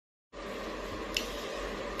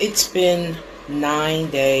It's been 9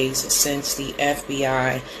 days since the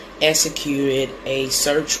FBI executed a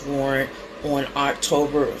search warrant on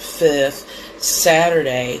October 5th,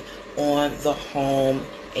 Saturday, on the home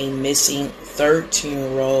a missing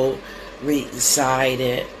 13-year-old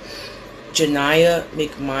resided. Ja'Niyah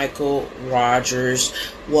McMichael-Rogers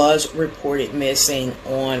was reported missing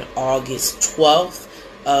on August 12th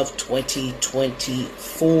of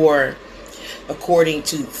 2024. According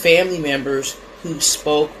to family members who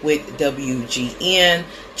spoke with WGN,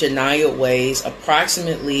 Ja'Niyah weighs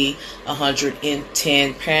approximately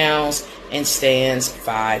 110 pounds and stands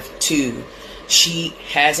 5'2". She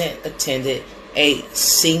hasn't attended a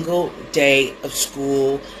single day of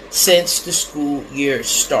school since the school year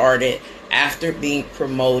started after being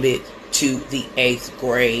promoted to the 8th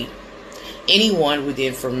grade. Anyone with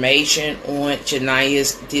information on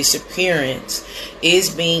Ja'Niyah's disappearance is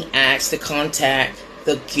being asked to contact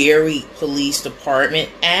the Gary Police Department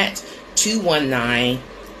at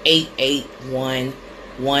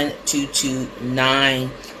 219-881-1229,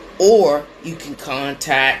 or you can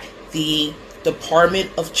contact the Department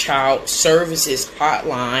of Child Services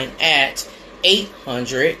hotline at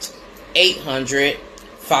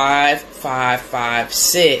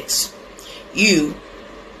 800-5556. You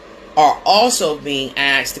are also being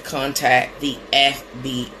asked to contact the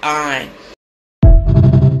FBI.